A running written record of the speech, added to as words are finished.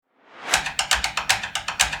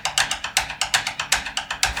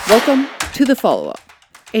Welcome to The Follow-Up,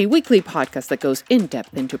 a weekly podcast that goes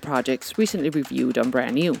in-depth into projects recently reviewed on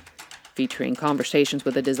Brand New, featuring conversations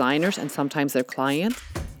with the designers and sometimes their clients,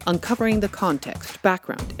 uncovering the context,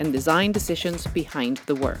 background, and design decisions behind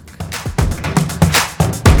the work.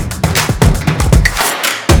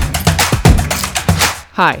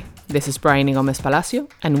 Hi, this is Brian Gomez Palacio,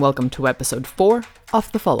 and welcome to episode 4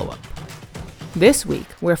 of The Follow-Up. This week,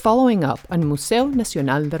 we're following up on Museu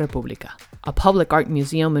Nacional de República, a public art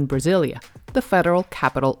museum in Brasilia, the federal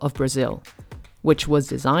capital of Brazil, which was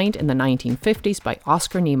designed in the 1950s by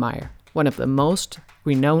Oscar Niemeyer, one of the most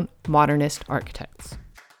renowned modernist architects.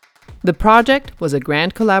 The project was a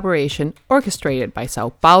grand collaboration orchestrated by Sao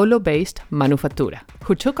Paulo-based Manufatura,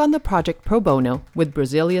 who took on the project pro bono with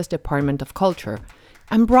Brasilia's Department of Culture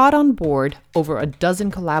and brought on board over a dozen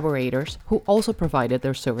collaborators who also provided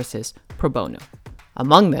their services pro bono.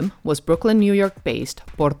 Among them was Brooklyn, New York-based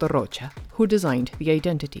Porto Rocha, who designed the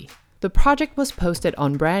identity. The project was posted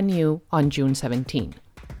on Brand New on June 17.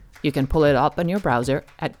 You can pull it up on your browser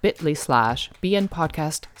at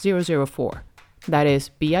bit.ly/bnpodcast004. That is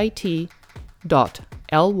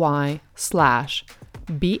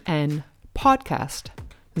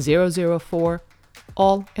bit.ly/bnpodcast004,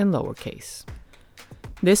 all in lowercase.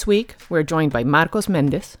 This week, we're joined by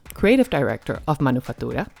Mendes, creative director of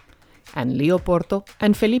Manufatura, and Leo Porto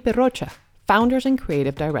and Felipe Rocha, founders and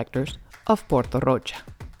creative directors of Porto Rocha.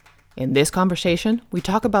 In this conversation, we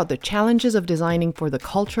talk about the challenges of designing for the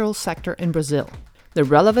cultural sector in Brazil, the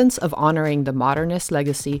relevance of honoring the modernist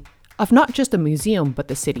legacy of not just a museum but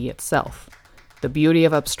the city itself, the beauty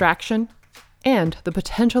of abstraction, and the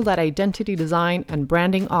potential that identity design and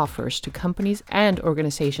branding offers to companies and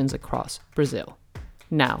organizations across Brazil.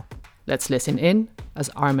 Now, let's listen in as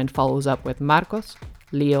Armin follows up with Marcos,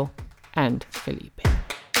 Leo, and Felipe.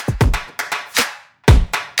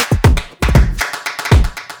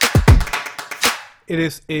 It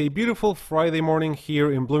is a beautiful Friday morning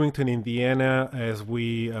here in Bloomington, Indiana, as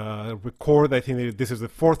we record. I think that this is the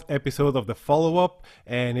 4th episode of the follow-up,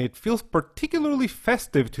 and it feels particularly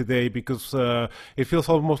festive today because it feels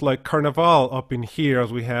almost like Carnival up in here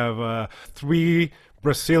as we have 3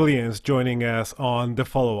 Brazilians joining us on the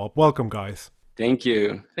follow-up. Welcome, guys. Thank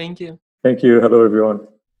you. Thank you. Thank you. Hello, everyone.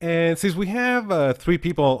 And since we have 3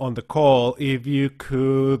 people on the call, if you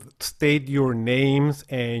could state your names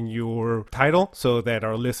and your title so that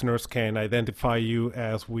our listeners can identify you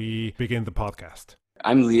as we begin the podcast.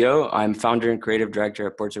 I'm Leo. I'm founder and creative director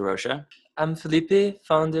at Porto Rocha. I'm Felipe,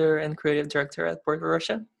 founder and creative director at Porto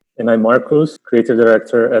Rocha. And I'm Marcos, creative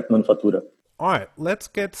director at Manufatura. All right, let's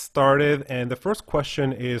get started. And the first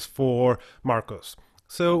question is for Marcos.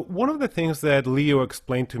 So one of the things that Leo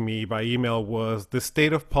explained to me by email was the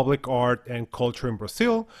state of public art and culture in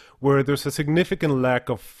Brazil, where there's a significant lack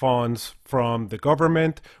of funds from the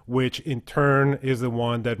government, which in turn is the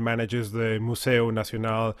one that manages the Museu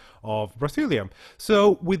Nacional of Brasilia.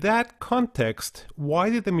 So with that context, why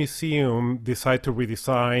did the museum decide to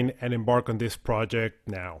redesign and embark on this project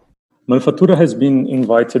now? Manufatura has been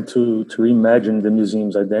invited to reimagine the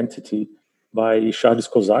museum's identity by Charles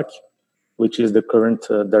Kozak, which is the current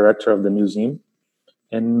director of the museum.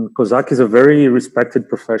 And Kozak is a very respected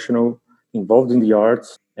professional involved in the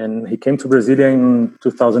arts. And he came to Brasilia in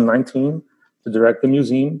 2019 to direct the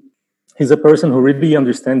museum. He's a person who really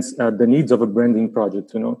understands the needs of a branding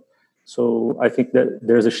project, So I think that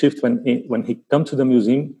there's a shift when he comes to the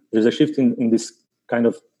museum, there's a shift in this kind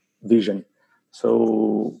of vision.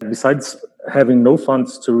 So besides having no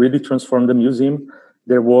funds to really transform the museum,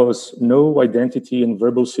 there was no identity and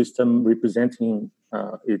verbal system representing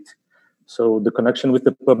it. So the connection with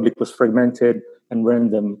the public was fragmented and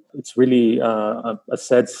random. It's really a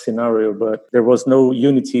sad scenario, but there was no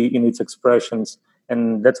unity in its expressions.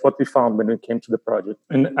 And that's what we found when we came to the project.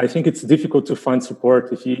 And I think it's difficult to find support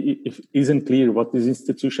if it isn't clear what this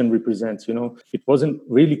institution represents. It wasn't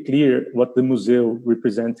really clear what the Museu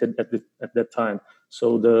represented at that time.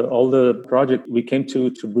 So all the project, we came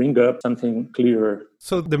to bring up something clearer.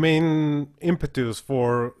 So the main impetus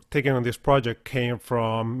for taking on this project came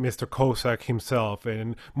from Mr. Kozak himself,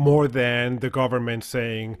 and more than the government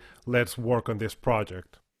saying, let's work on this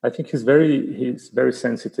project. I think he's very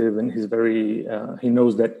sensitive, and he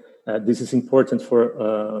knows that this is important for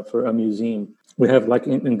a museum. We have, like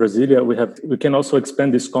in Brasilia, we can also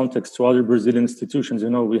expand this context to other Brazilian institutions.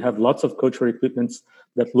 We have lots of cultural equipments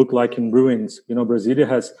that look like in ruins. Brasilia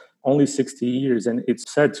has only 60 years, and it's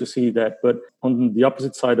sad to see that. But on the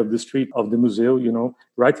opposite side of the street of the Museu,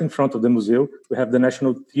 right in front of the Museu, we have the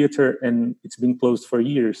National Theater, and it's been closed for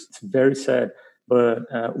years. It's very sad. But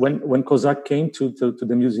when Kozak came to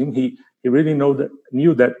the museum, he he really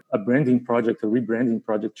knew that a branding project, a rebranding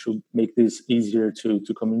project should make this easier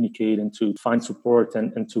to communicate and to find support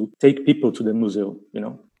and to take people to the Museu,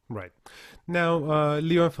 Right. Now,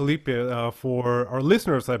 Leo and Felipe, for our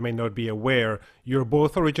listeners that may not be aware, you're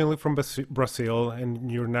both originally from Brazil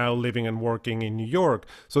and you're now living and working in New York.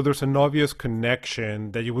 So there's an obvious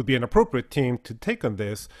connection that you would be an appropriate team to take on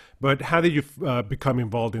this. But how did you become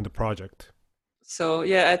involved in the project? So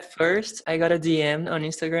yeah, at first I got a DM on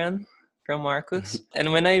Instagram from Marcos.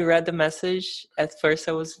 And when I read the message, at first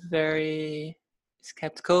I was very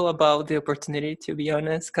skeptical about the opportunity, to be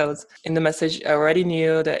honest, because in the message I already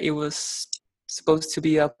knew that it was supposed to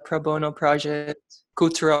be a pro bono project,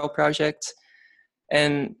 cultural project.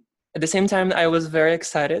 And at the same time, I was very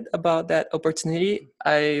excited about that opportunity.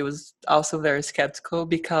 I was also very skeptical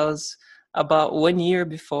because about 1 year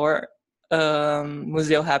before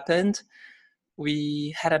Museu happened,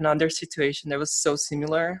 we had another situation that was so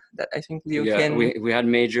similar that I think Leo can... we had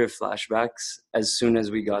major flashbacks as soon as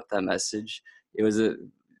we got that message. It was a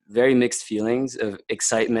very mixed feelings of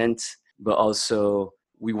excitement, but also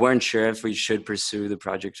we weren't sure if we should pursue the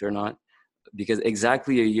project or not. Because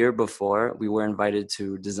exactly a year before, we were invited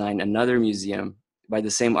to design another museum by the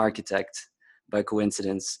same architect, by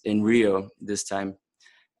coincidence, in Rio this time.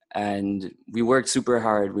 And we worked super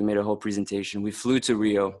hard. We made a whole presentation. We flew to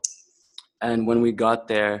Rio. And when we got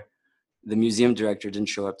there, the museum director didn't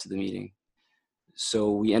show up to the meeting.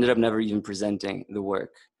 So we ended up never even presenting the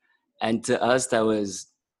work. And to us, that was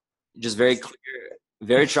just very clear,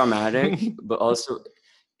 very traumatic, but also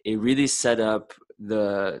it really set up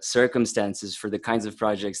the circumstances for the kinds of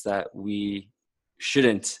projects that we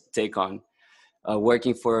shouldn't take on.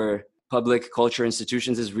 Working for public culture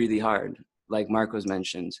institutions is really hard. Like Marcos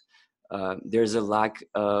mentioned, there's a lack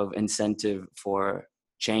of incentive for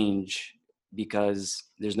change because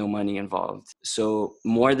there's no money involved. So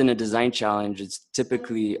more than a design challenge, it's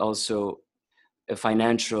typically also a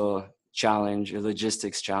financial challenge, a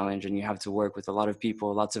logistics challenge, and you have to work with a lot of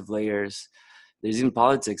people, lots of layers. There's even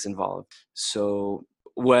politics involved. So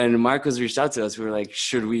when Marcos reached out to us, we were like,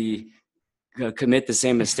 should we commit the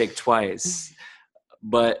same mistake twice?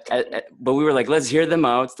 But we were like, let's hear them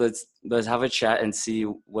out. Let's have a chat and see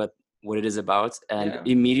what it is about. And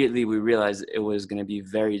immediately we realized it was going to be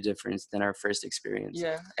very different than our first experience.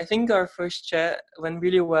 Yeah, I think our first chat went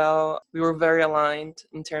really well. We were very aligned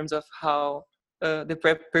in terms of how the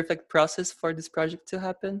perfect process for this project to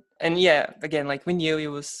happen. And yeah, again, like we knew it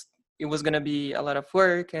was going to be a lot of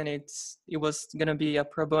work and it was going to be a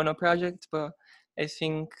pro bono project, but I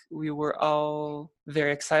think we were all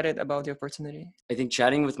very excited about the opportunity. I think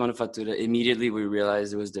chatting with Manufatura, immediately we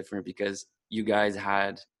realized it was different because you guys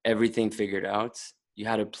had everything figured out. You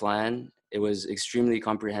had a plan. It was extremely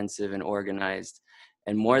comprehensive and organized.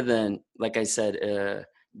 And more than, like I said, a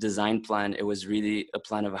design plan, it was really a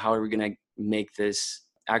plan of how are we going to make this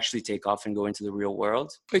actually take off and go into the real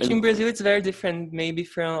world. Which in Brazil, it's very different maybe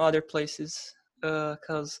from other places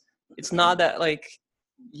because it's not that like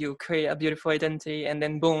you create a beautiful identity and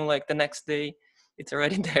then boom, like the next day it's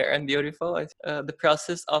already there and beautiful. The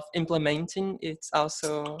process of implementing it's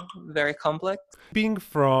also very complex. Being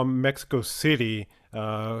from Mexico City,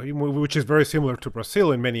 which is very similar to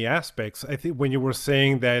Brazil in many aspects, I think when you were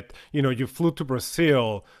saying that, you flew to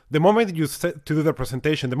Brazil, the moment that you said to do the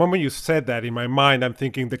presentation, the moment you said that, in my mind, I'm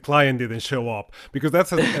thinking the client didn't show up, because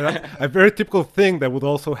that's a very typical thing that would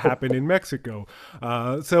also happen in Mexico.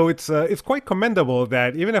 So it's quite commendable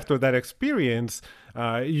that even after that experience,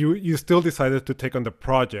 you still decided to take on the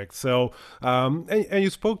project. So and you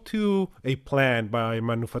spoke to a plan by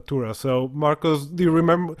Manufatura. So Marcos, do you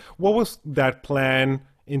remember what was that plan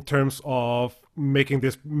in terms of making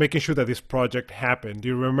sure that this project happened? Do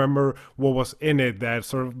you remember what was in it that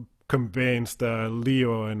sort of convinced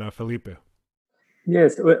Leo and Felipe?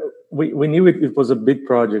 Yes, we knew it was a big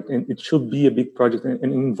project and it should be a big project and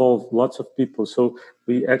involve lots of people. So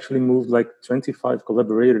we actually moved like 25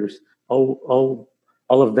 collaborators, all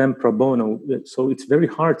of them pro bono. So it's very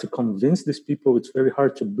hard to convince these people. It's very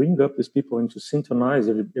hard to bring up these people and to synchronize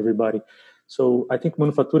everybody. So I think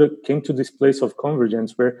Manufatura came to this place of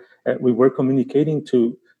convergence where we were communicating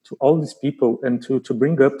to all these people and to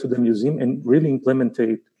bring up to the museum and really implement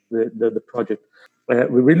the project.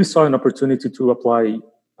 We really saw an opportunity to apply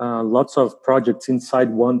lots of projects inside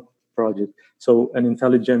one project. So an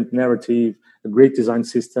intelligent narrative, a great design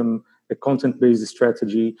system, a content-based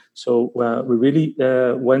strategy. So we really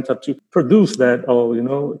went up to produce that all,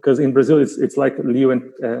 because in Brazil, it's like Leo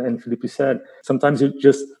and Felipe said, sometimes you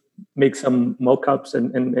just make some mock-ups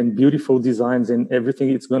and beautiful designs and everything,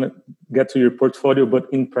 it's going to get to your portfolio, but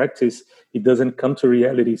in practice, it doesn't come to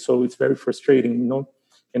reality. So it's very frustrating,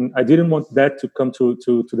 And I didn't want that to come to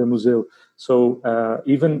the Museu. So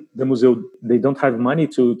even the Museu, they don't have money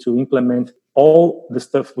to implement all the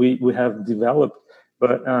stuff we have developed,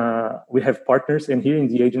 but we have partners, and here in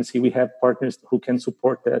the agency we have partners who can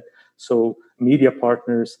support that. So media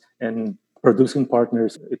partners and producing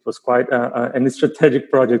partners. It was quite a strategic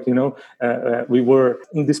project. We were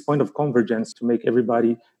in this point of convergence to make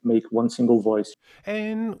everybody make one single voice.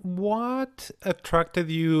 And what attracted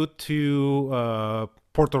you to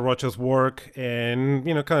Porto Rocha's work? And,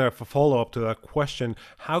 kind of a follow up to that question,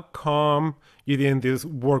 how come you didn't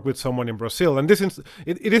work with someone in Brazil? And this is,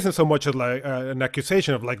 it isn't so much like an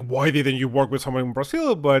accusation of like, why didn't you work with someone in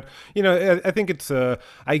Brazil? But, I think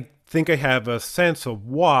I think I have a sense of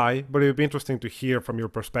why, but it would be interesting to hear from your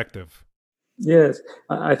perspective. Yes,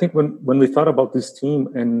 I think when we thought about this team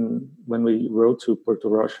and when we wrote to Porto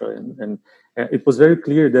Rocha, and it was very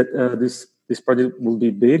clear that this project will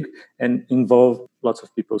be big and involve lots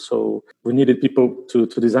of people. So we needed people to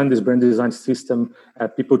design this brand design system,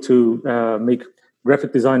 people to make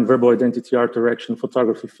graphic design, verbal identity, art direction,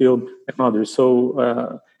 photography, film, and others.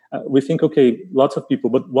 So we think, okay, lots of people,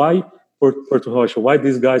 but why Porto Rocha? Why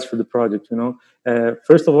these guys for the project?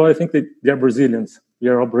 First of all, I think that they're Brazilians. We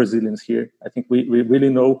are all Brazilians here. I think we really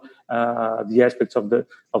know the aspects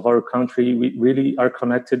of our country. We really are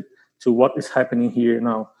connected to what is happening here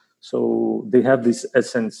now. So they have this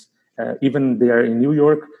essence. Even they are in New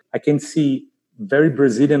York, I can see very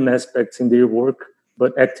Brazilian aspects in their work,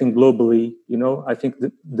 but acting globally. I think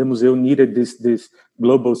the Museu needed this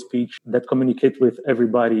global speech that communicates with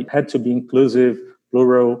everybody. It had to be inclusive,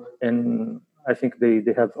 plural, and I think they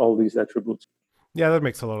have all these attributes. Yeah, that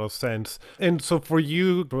makes a lot of sense. And so for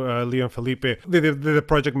you, Leo and Felipe, did the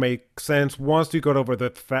project make sense once you got over the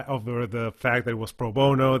fact that it was pro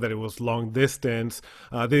bono, that it was long distance?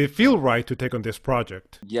 Did it feel right to take on this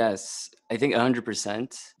project? Yes, I think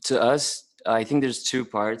 100%. To us, I think there's two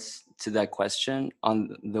parts to that question.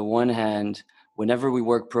 On the one hand, whenever we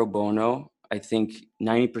work pro bono, I think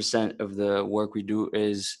 90% of the work we do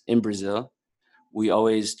is in Brazil. We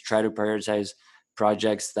always try to prioritize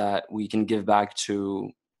projects that we can give back to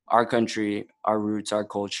our country, our roots, our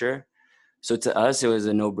culture. So to us, it was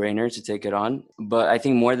a no-brainer to take it on. But I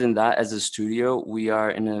think more than that, as a studio, we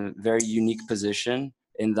are in a very unique position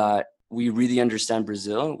in that we really understand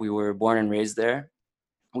Brazil. We were born and raised there.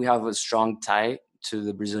 We have a strong tie to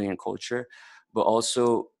the Brazilian culture, but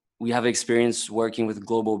also we have experience working with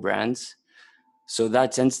global brands. So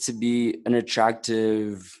that tends to be an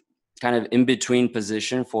attractive kind of in-between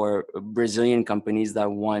position for Brazilian companies that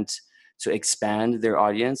want to expand their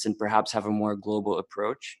audience and perhaps have a more global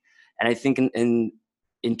approach. And I think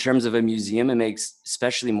in terms of a museum, it makes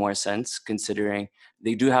especially more sense considering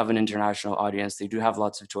they do have an international audience. They do have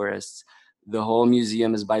lots of tourists. The whole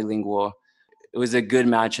museum is bilingual. It was a good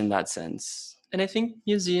match in that sense. And I think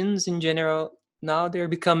museums in general, now they're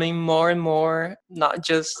becoming more and more not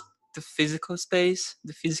just the physical space,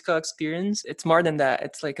 the physical experience. It's more than that.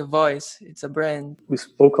 It's like a voice. It's a brand. We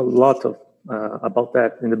spoke a lot about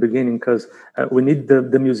that in the beginning because we need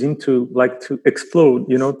the museum to explode,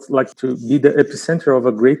 to be the epicenter of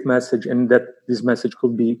a great message, and that this message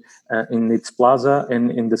could be in its plaza and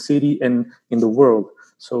in the city and in the world.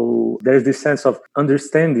 So there's this sense of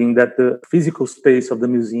understanding that the physical space of the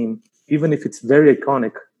museum, even if it's very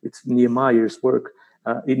iconic, it's Niemeier's work,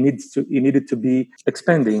 it needed to be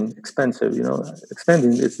expansive.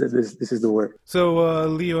 Expanding. This is the word. So,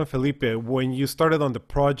 Leo and Felipe, when you started on the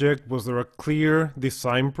project, was there a clear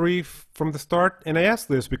design brief from the start? And I ask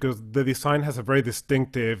this because the design has a very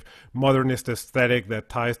distinctive modernist aesthetic that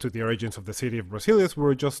ties to the origins of the city of Brasilia, as we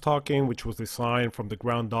were just talking, which was designed from the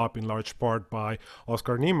ground up in large part by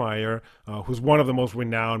Oscar Niemeyer, who's one of the most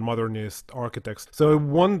renowned modernist architects. So I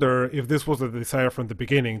wonder if this was the desire from the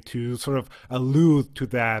beginning to sort of allude to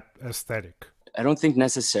that aesthetic. I don't think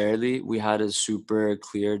necessarily we had a super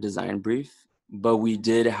clear design brief, but we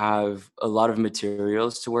did have a lot of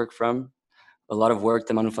materials to work from, a lot of work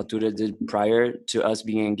that Manufatura did prior to us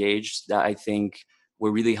being engaged that I think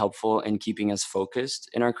were really helpful in keeping us focused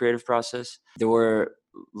in our creative process. There were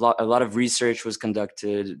a lot of research was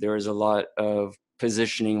conducted. There was a lot of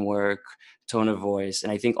positioning work, tone of voice,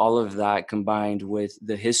 and I think all of that combined with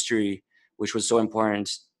the history, which was so important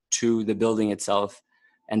to the building itself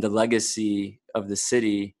and the legacy of the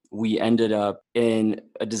city, we ended up in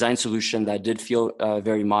a design solution that did feel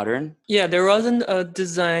very modern. Yeah, there wasn't a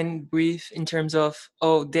design brief in terms of,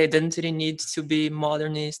 the identity needs to be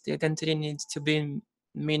modernist, the identity needs to be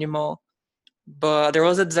minimal. But there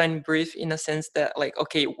was a design brief in a sense that like,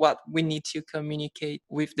 okay, what we need to communicate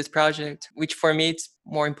with this project, which for me it's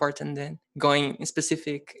more important than going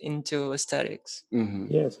specific into aesthetics.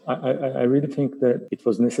 Yes, I really think that it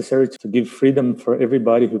was necessary to give freedom for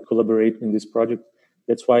everybody who collaborate in this project.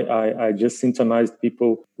 That's why I just synchronized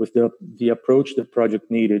people with the approach the project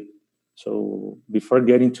needed. So before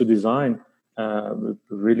getting to design, we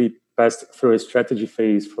really passed through a strategy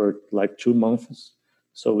phase for like 2 months.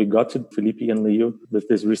 So we got to Felipe and Leo with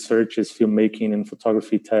this researches, filmmaking and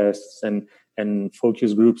photography tests and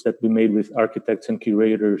focus groups that we made with architects and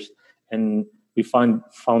curators. And we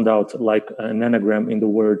found out like an anagram in the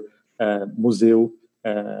word Museu,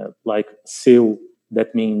 like seu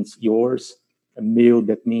that means yours, a meal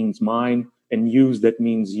that means mine, and use that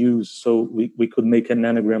means use. So we could make an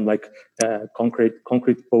anagram like concrete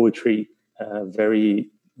poetry,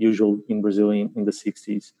 very usual in Brazil in the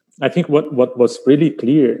 60s. I think what was really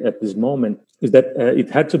clear at this moment is that it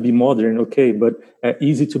had to be modern, okay, but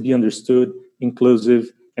easy to be understood,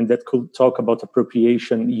 inclusive, and that could talk about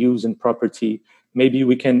appropriation, use, and property. Maybe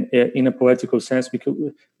we can, in a poetical sense,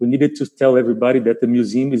 we needed to tell everybody that the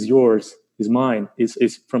museum is yours, is mine,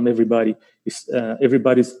 is from everybody.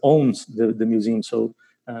 Everybody owns the museum, so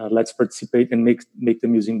let's participate and make the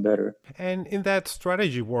museum better. And in that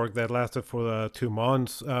strategy work that lasted for the 2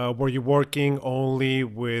 months, were you working only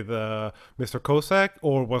with Mr. Kozak,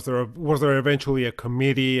 or was there eventually a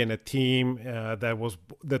committee and a team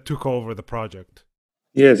that took over the project?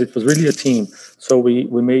 Yes, it was really a team. So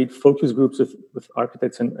we made focus groups with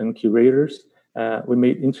architects and curators. We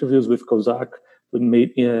made interviews with Kozak. We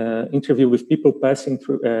made interview with people passing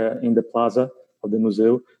through in the plaza of the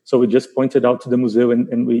Museu. So we just pointed out to the Museu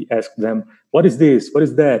and we asked them, what is this? What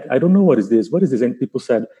is that? I don't know what is this. What is this? And people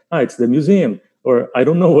said, it's the museum. Or I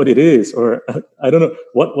don't know what it is. Or I don't know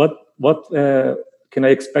what can I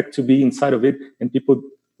expect to be inside of it. And people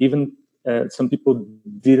even some people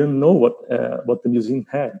didn't know what the museum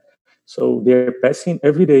had. So they're passing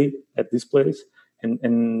every day at this place,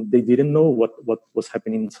 and they didn't know what was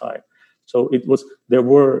happening inside. So there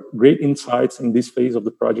were great insights in this phase of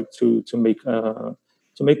the project to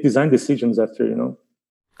make design decisions after,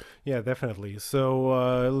 Yeah, definitely.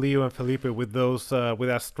 So Leo and Felipe, with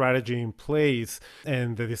that strategy in place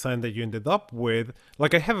and the design that you ended up with,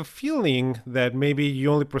 like I have a feeling that maybe you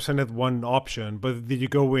only presented one option, but did you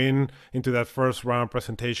go into that first round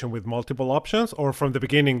presentation with multiple options, or from the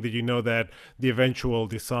beginning did you know that the eventual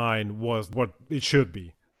design was what it should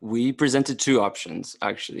be? We presented two options,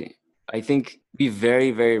 actually. I think we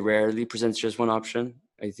very, very rarely present just one option.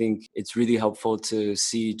 I think it's really helpful to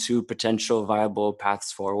see two potential viable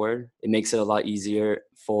paths forward. It makes it a lot easier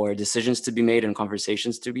for decisions to be made and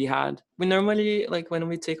conversations to be had. We normally, like when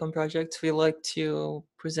we take on projects, we like to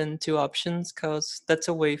present two options because that's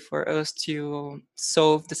a way for us to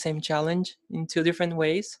solve the same challenge in two different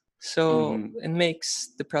ways. So it makes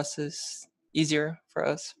the process easier for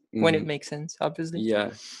us when it makes sense, obviously.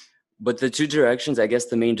 Yeah. But the two directions, I guess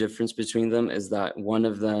the main difference between them is that one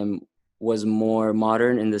of them was more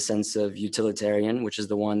modern in the sense of utilitarian, which is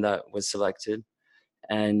the one that was selected.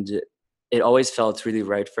 And it always felt really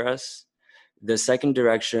right for us. The second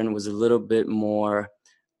direction was a little bit more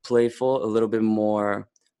playful, a little bit more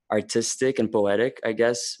artistic and poetic, I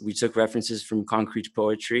guess. We took references from concrete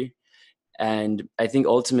poetry. And I think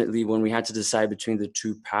ultimately, when we had to decide between the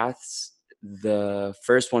two paths, the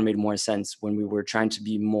first one made more sense when we were trying to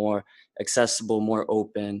be more accessible, more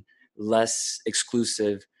open, less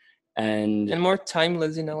exclusive, and more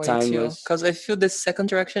timeless in a way too. Because I feel the second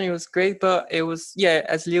direction, it was great, but it was,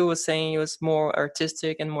 as Leo was saying, it was more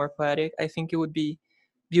artistic and more poetic. I think it would be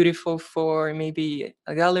beautiful for maybe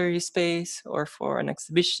a gallery space or for an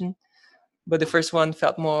exhibition, but the first one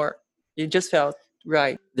just felt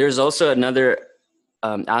right. There's also another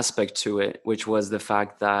aspect to it, which was the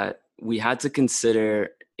fact that we had to consider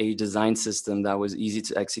a design system that was easy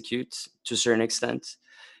to execute to a certain extent.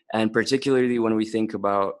 And particularly when we think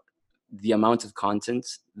about the amount of content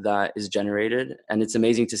that is generated. And it's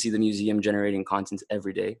amazing to see the museum generating content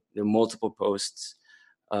every day. There are multiple posts,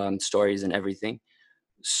 stories, and everything.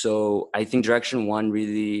 So I think direction one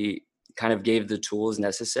really kind of gave the tools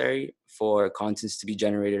necessary for contents to be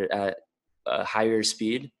generated at a higher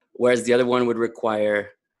speed, whereas the other one would require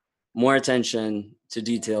more attention to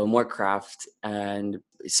detail, more craft, and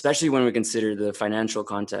especially when we consider the financial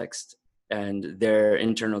context and their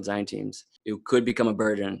internal design teams, it could become a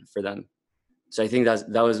burden for them. So I think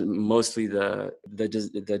that was mostly the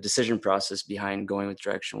decision process behind going with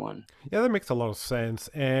direction one. Yeah, that makes a lot of sense.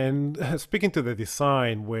 And speaking to the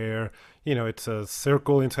design, where it's a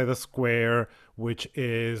circle inside a square, which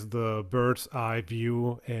is the bird's eye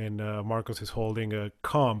view, and Marcos is holding a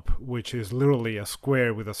comp, which is literally a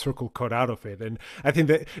square with a circle cut out of it. And I think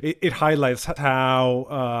that it highlights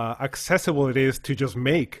how accessible it is to just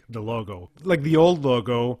make the logo. Like the old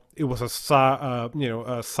logo, it was a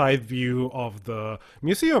side view of the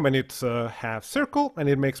museum, and it's a half circle, and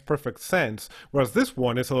it makes perfect sense. Whereas this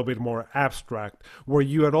one is a little bit more abstract. Were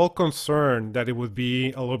you at all concerned that it would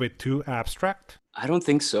be a little bit too abstract? I don't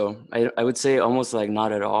think so. I would say almost like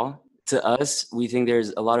not at all. To us, we think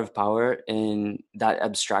there's a lot of power in that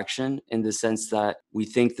abstraction, in the sense that we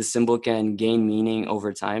think the symbol can gain meaning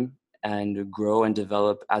over time and grow and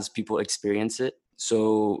develop as people experience it.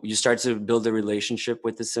 So you start to build a relationship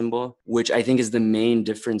with the symbol, which I think is the main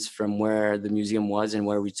difference from where the museum was and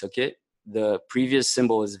where we took it. The previous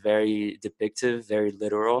symbol was very depictive, very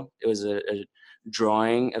literal. It was a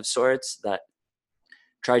drawing of sorts that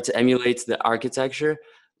tried to emulate the architecture.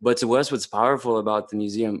 But to us, what's powerful about the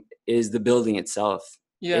museum is the building itself.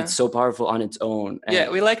 Yeah. It's so powerful on its own. Yeah,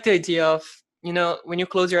 we like the idea of, when you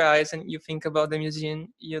close your eyes and you think about the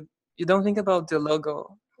museum, you don't think about the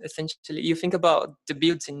logo, essentially. You think about the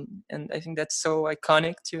building. And I think that's so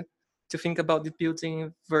iconic to think about the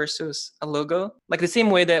building versus a logo. Like the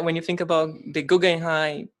same way that when you think about the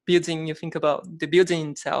Guggenheim building, you think about the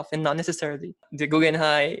building itself and not necessarily the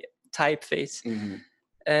Guggenheim typeface. Mm-hmm.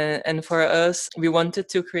 And for us, we wanted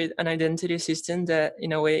to create an identity system that,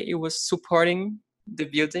 in a way, it was supporting the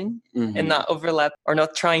building and not overlap or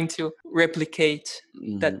not trying to replicate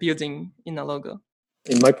that building in a logo.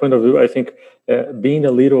 In my point of view, I think being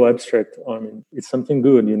a little abstract, it's something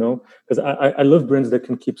good, because I love brands that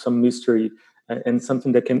can keep some mystery and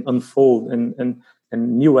something that can unfold and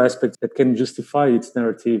new aspects that can justify its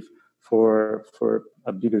narrative for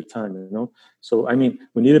a bigger time, So,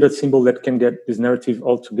 we needed a symbol that can get this narrative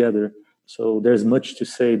all together. So there's much to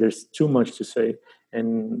say, there's too much to say.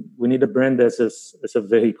 And we need a brand as a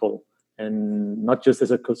vehicle and not just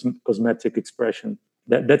as a cosmetic expression.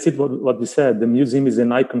 That's it, what we said. The museum is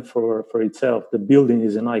an icon for itself. The building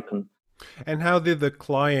is an icon. And how did the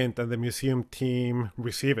client and the museum team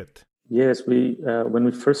receive it? Yes, when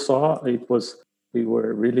we first saw it, we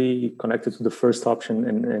were really connected to the first option,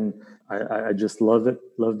 and I just loved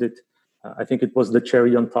it. I think it was the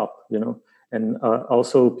cherry on top, And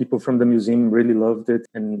also, people from the museum really loved it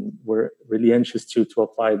and were really anxious to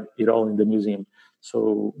apply it all in the museum.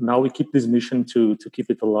 So now we keep this mission to keep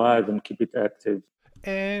it alive and keep it active.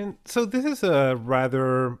 And so this is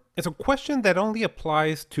it's a question that only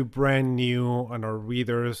applies to brand new and our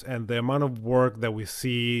readers, and the amount of work that we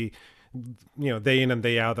see, day in and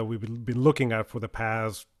day out, that we've been looking at for the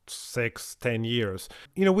past 6-10 years.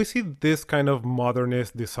 We see this kind of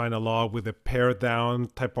modernist design a lot with the pared down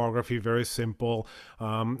typography, very simple.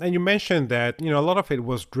 And you mentioned that, a lot of it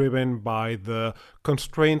was driven by the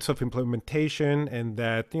constraints of implementation, and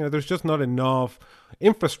that, there's just not enough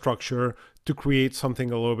infrastructure to create something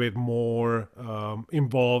a little bit more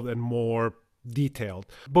involved and more detailed.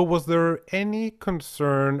 But was there any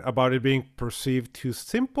concern about it being perceived too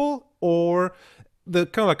simple, or the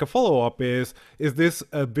kind of like a follow-up is this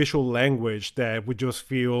a visual language that would just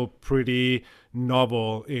feel pretty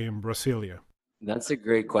novel in Brasilia? That's a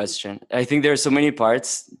great question. I think there are so many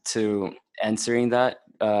parts to answering that.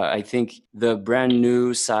 I think the brand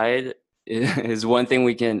new side is one thing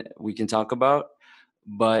we can talk about.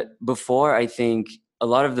 But before, I think a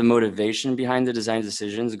lot of the motivation behind the design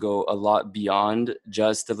decisions go a lot beyond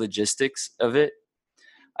just the logistics of it.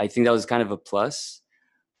 I think that was kind of a plus.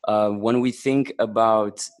 When we think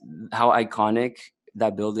about how iconic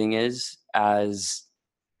that building is as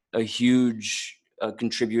a huge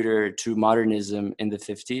contributor to modernism in the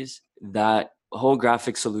 50s, that whole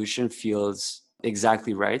graphic solution feels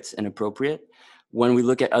exactly right and appropriate. When we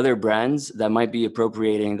look at other brands that might be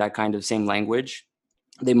appropriating that kind of same language,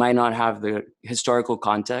 they might not have the historical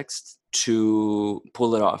context to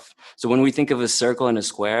pull it off. So when we think of a circle and a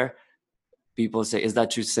square, people say, is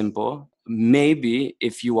that too simple? Maybe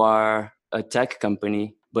if you are a tech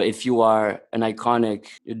company, but if you are an iconic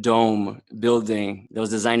dome building that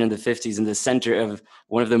was designed in the 50s in the center of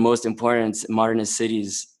one of the most important modernist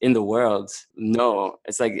cities in the world, no,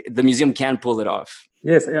 it's like the museum can't pull it off.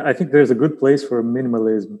 Yes, I think there's a good place for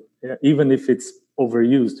minimalism, even if it's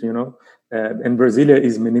overused, and Brasilia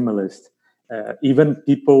is minimalist. Even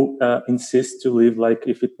people insist to live like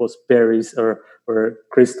if it was Paris or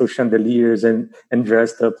crystal chandeliers and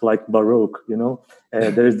dressed up like Baroque.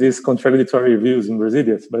 There's these contradictory views in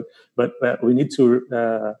Brasilia, but we need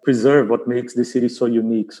to preserve what makes the city so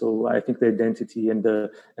unique. So I think the identity and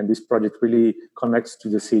this project really connects to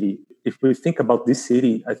the city. if we think about this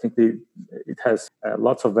city, I think it has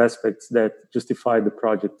lots of aspects that justify the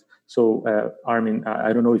project. So, Armin,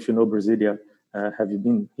 I don't know if you know Brasilia. Have you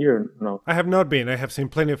been here? No. I have not been. I have seen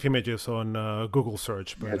plenty of images on Google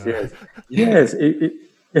search, but Yes, yes,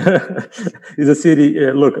 yes. It's a city.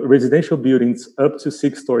 Look, residential buildings up to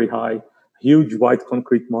 6-story high, huge white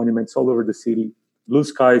concrete monuments all over the city, blue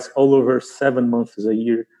skies all over 7 months a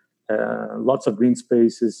year, lots of green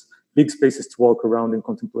spaces, big spaces to walk around and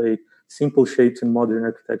contemplate, simple shapes and modern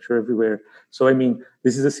architecture everywhere. So, I mean,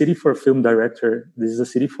 this is a city for a film director. This is a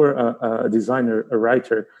city for a designer, a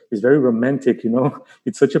writer. It's very romantic, you know.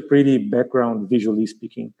 It's such a pretty background, visually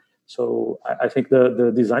speaking. So I think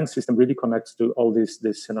the design system really connects to all this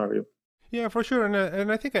scenario. yeah, for sure, and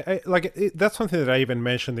I think that's something that I even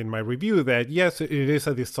mentioned in my review. That yes, it is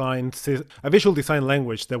a visual design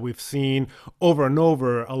language that we've seen over and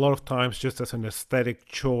over a lot of times, just as an aesthetic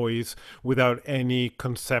choice without any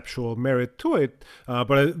conceptual merit to it.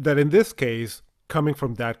 But that in this case, coming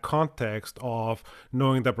from that context of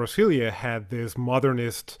knowing that Brasilia had this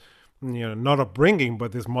modernist, not upbringing,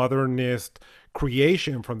 but this modernist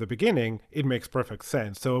creation from the beginning, it makes perfect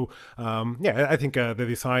sense. So, yeah, I think the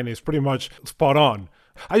design is pretty much spot on.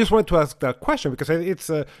 I just wanted to ask that question because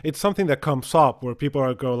it's something that comes up where people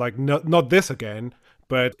are go like, no, not this again.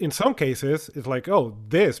 But in some cases, it's like, oh,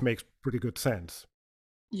 this makes pretty good sense.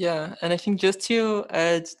 Yeah, and I think just to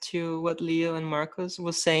add to what Leo and Marcos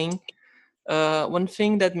was saying, one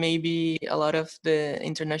thing that maybe a lot of the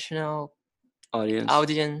international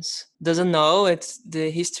audience doesn't know, it's the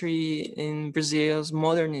history in Brazil's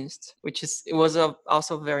modernist, it was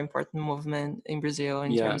also a very important movement in Brazil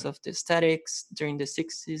in terms of the aesthetics during the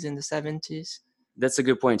 60s and the 70s. That's a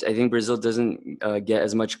good point. I think Brazil doesn't get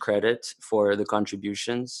as much credit for the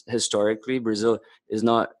contributions. Historically, Brazil is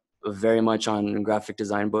not very much on graphic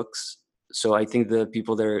design books. So I think the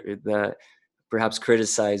people there that perhaps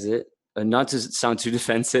criticize it, not to sound too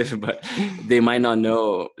defensive, but they might not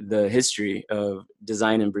know the history of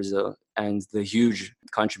design in Brazil and the huge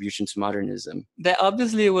contribution to modernism. That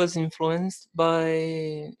obviously was influenced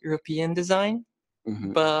by European design,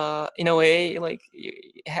 but in a way, like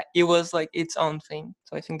it was like its own thing.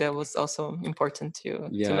 So I think that was also important to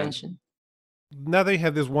mention. Now that you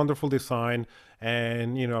have this wonderful design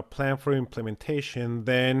and a plan for implementation,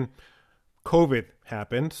 then COVID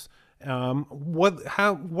happens.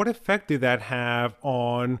 What effect did that have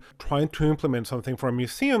on trying to implement something for a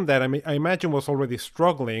museum that I imagine was already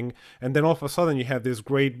struggling, and then all of a sudden you have this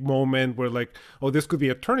great moment where like, oh, this could be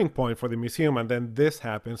a turning point for the museum, and then this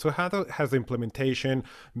happens. So how has the implementation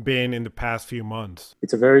been in the past few months?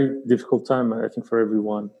 It's a very difficult time, I think, for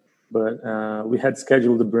everyone. But we had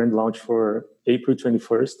scheduled the brand launch for April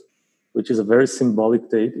 21st, which is a very symbolic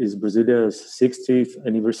date. It's Brazilia's 60th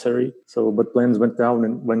anniversary. So, but plans went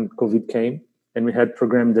down when COVID came, and we had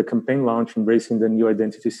programmed the campaign launch embracing the new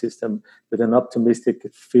identity system with an optimistic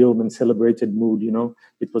film and celebrated mood.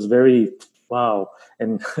 It was very wow,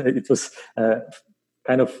 and it was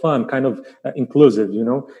kind of fun, kind of inclusive.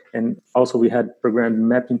 And also we had programmed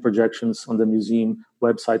mapping projections on the museum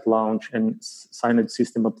website launch and signage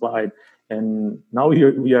system applied. And now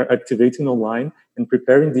we are activating online and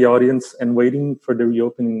preparing the audience and waiting for the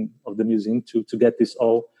reopening of the museum to get this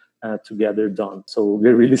all together done. So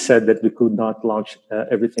we're really sad that we could not launch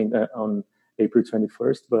everything on April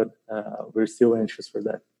 21st, but we're still anxious for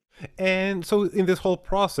that. And so in this whole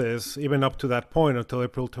process, even up to that point, until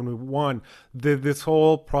April 21, did this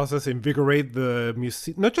whole process invigorate the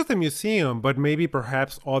museum, not just the museum, but maybe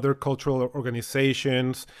perhaps other cultural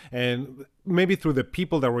organizations, and maybe through the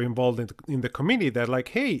people that were involved in the committee, that like,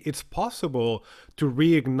 hey, it's possible to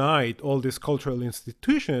reignite all these cultural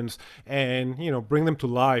institutions and, bring them to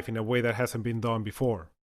life in a way that hasn't been done before?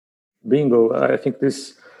 Bingo. I think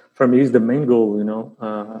this, for me, is the main goal.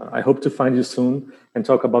 I hope to find you soon and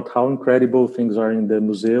talk about how incredible things are in the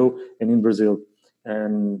Museu and in Brazil.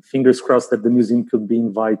 And fingers crossed that the museum could be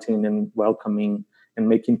inviting and welcoming and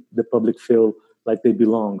making the public feel like they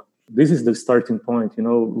belong. This is the starting point.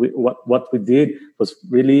 What we did was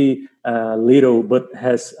really little, but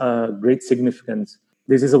has great significance.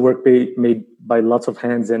 This is a work made by lots of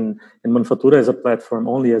hands, and Manufatura as a platform,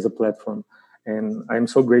 only as a platform. And I'm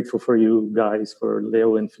so grateful for you guys, for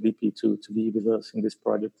Leo and Felipe to be with us in this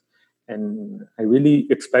project. And I really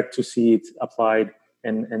expect to see it applied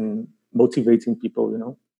and motivating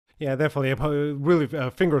people. Yeah, definitely. Really,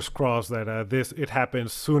 fingers crossed that it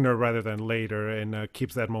happens sooner rather than later and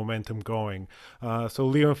keeps that momentum going. So,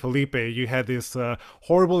 Leo and Felipe, you had this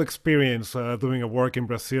horrible experience doing a work in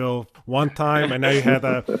Brazil one time, and now you had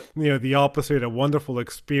the opposite, a wonderful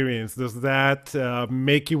experience. Does that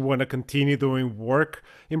make you want to continue doing work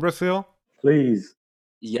in Brazil? Please.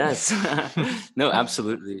 Yes. No,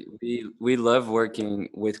 absolutely. We love working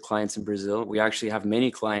with clients in Brazil. We actually have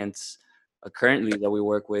many clients currently that we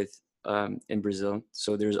work with in Brazil.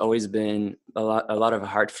 So there's always been a lot of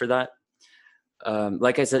heart for that.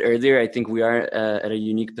 Like I said earlier, I think we are at a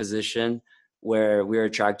unique position where we are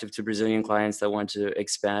attractive to Brazilian clients that want to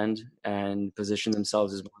expand and position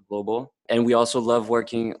themselves as more global. And we also love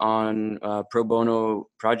working on pro bono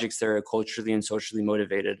projects that are culturally and socially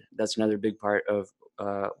motivated. That's another big part of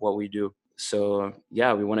what we do. So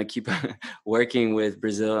yeah, we want to keep working with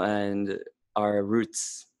Brazil and our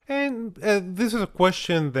roots. And this is a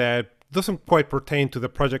question that doesn't quite pertain to the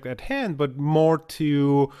project at hand, but more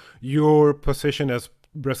to your position as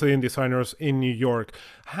Brazilian designers in New York.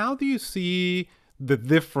 How do you see the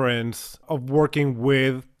difference of working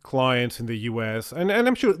with clients in the US? And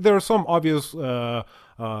I'm sure there are some obvious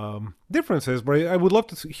differences, but I would love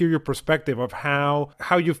to hear your perspective of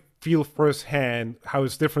how you feel firsthand how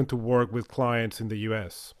it's different to work with clients in the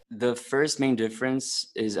US. The first main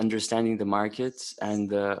difference is understanding the markets and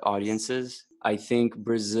the audiences. I think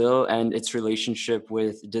Brazil and its relationship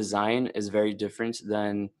with design is very different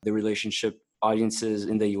than the relationship audiences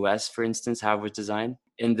in the US, for instance, have with design,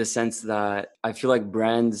 in the sense that I feel like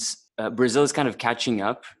Brazil is kind of catching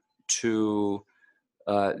up to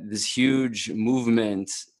this huge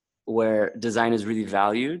movement where design is really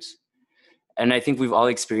valued. And I think we've all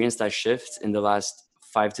experienced that shift in the last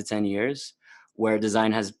 5 to 10 years, where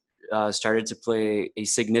design has started to play a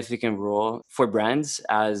significant role for brands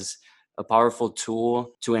as a powerful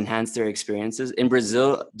tool to enhance their experiences. In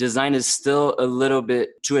Brazil, design is still a little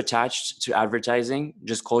bit too attached to advertising.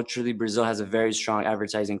 Just culturally, Brazil has a very strong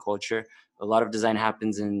advertising culture. A lot of design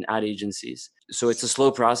happens in ad agencies. So it's a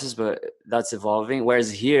slow process, but that's evolving.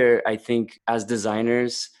 Whereas here, I think as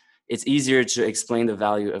designers, it's easier to explain the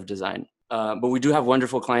value of design. But we do have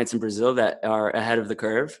wonderful clients in Brazil that are ahead of the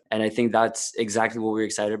curve. And I think that's exactly what we're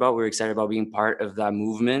excited about. We're excited about being part of that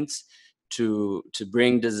movement to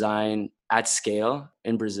bring design at scale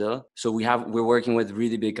in Brazil. So we're working with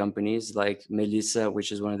really big companies like Melissa,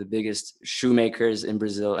 which is one of the biggest shoemakers in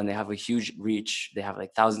Brazil, and they have a huge reach. They have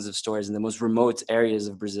like thousands of stores in the most remote areas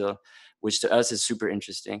of Brazil, which to us is super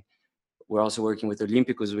interesting. We're also working with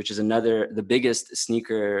Olímpicos, which is the biggest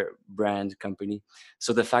sneaker brand company.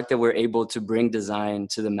 So the fact that we're able to bring design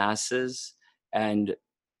to the masses, and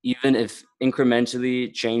even if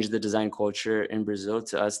incrementally change the design culture in Brazil,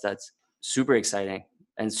 to us, that's super exciting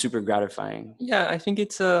and super gratifying. Yeah, I think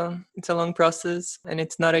it's a long process and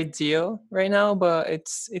it's not ideal right now, but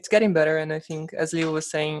it's getting better. And I think, as Leo was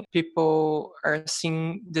saying, people are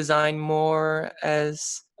seeing design more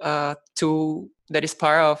as a tool that is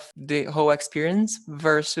part of the whole experience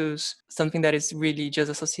versus something that is really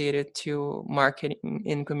just associated to marketing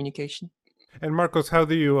and communication. And Marcos, how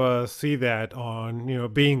do you see that on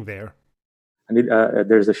being there? And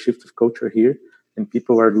there's a shift of culture here, and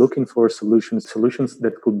people are looking for solutions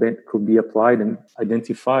that could be applied and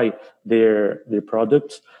identify their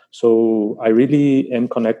products. So I really am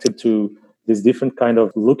connected to this different kind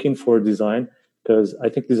of looking for design, because I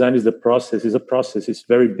think design is a process. It's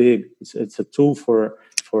very big. It's a tool for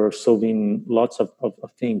solving lots of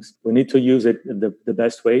things. We need to use it the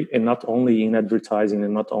best way, and not only in advertising,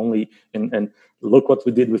 and not only and look what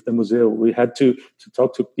we did with the Museu. We had to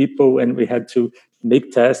talk to people, and we had to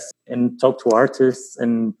make tests and talk to artists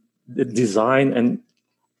and design, and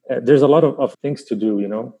there's a lot of things to do,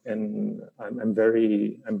 and I'm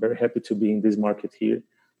very happy to be in this market here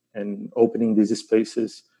and opening these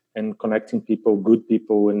spaces and connecting people, good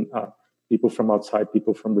people, and people from outside,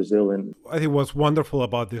 people from Brazil. And I think what's wonderful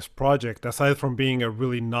about this project, aside from being a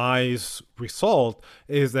really nice result,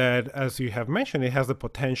 is that, as you have mentioned, it has the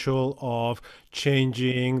potential of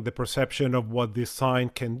changing the perception of what design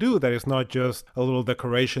can do. That it's not just a little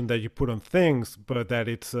decoration that you put on things, but that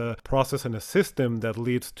it's a process and a system that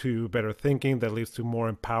leads to better thinking, that leads to more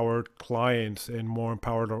empowered clients and more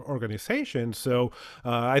empowered organizations. So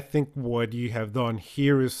I think what you have done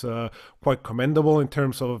here is quite commendable in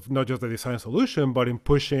terms of not just the design solution, but in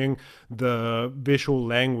pushing the visual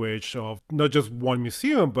language of not just one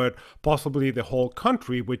museum, but possibly the whole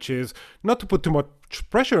country, which is not to put too much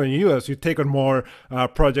pressure on you as you take on more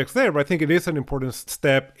projects there. But I think it is an important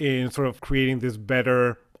step in sort of creating this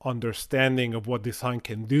better understanding of what design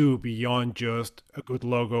can do beyond just a good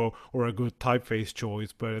logo or a good typeface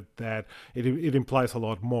choice, but that it implies a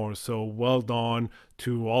lot more. So well done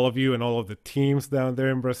to all of you and all of the teams down there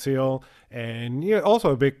in Brazil. And yeah,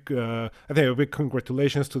 also a big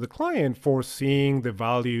congratulations to the client for seeing the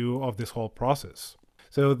value of this whole process.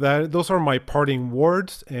 So those are my parting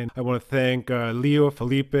words, and I want to thank Leo,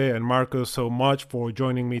 Felipe, and Marcos so much for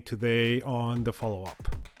joining me today on the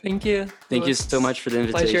follow-up. Thank you. Thank you so much for the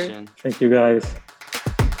invitation. Pleasure. Thank you, guys.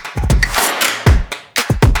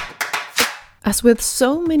 As with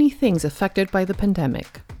so many things affected by the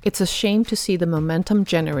pandemic, it's a shame to see the momentum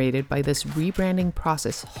generated by this rebranding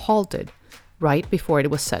process halted right before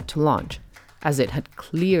it was set to launch, as it had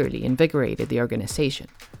clearly invigorated the organization.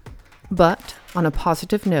 But, on a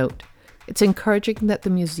positive note, it's encouraging that the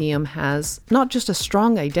museum has not just a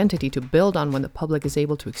strong identity to build on when the public is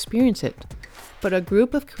able to experience it, but a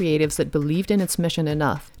group of creatives that believed in its mission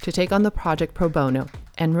enough to take on the project pro bono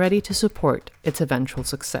and ready to support its eventual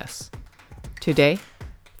success. Today,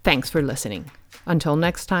 thanks for listening. Until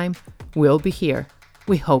next time, we'll be here.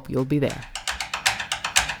 We hope you'll be there.